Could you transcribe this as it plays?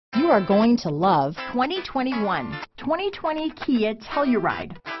are going to love 2020 Kia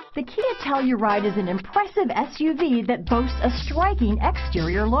Telluride. The Kia Telluride is an impressive SUV that boasts a striking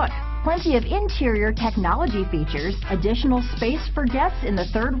exterior look. Plenty of interior technology features, additional space for guests in the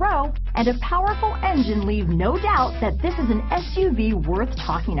third row, and a powerful engine leave no doubt that this is an SUV worth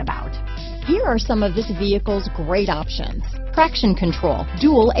talking about. Here are some of this vehicle's great options: traction control,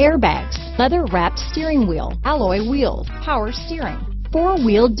 dual airbags, leather-wrapped steering wheel, alloy wheels, power steering,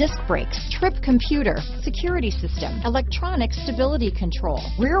 four-wheel disc brakes, trip computer, security system, electronic stability control,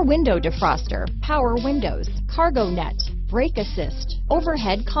 rear window defroster, power windows, cargo net, brake assist,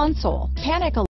 overhead console, panic alarm.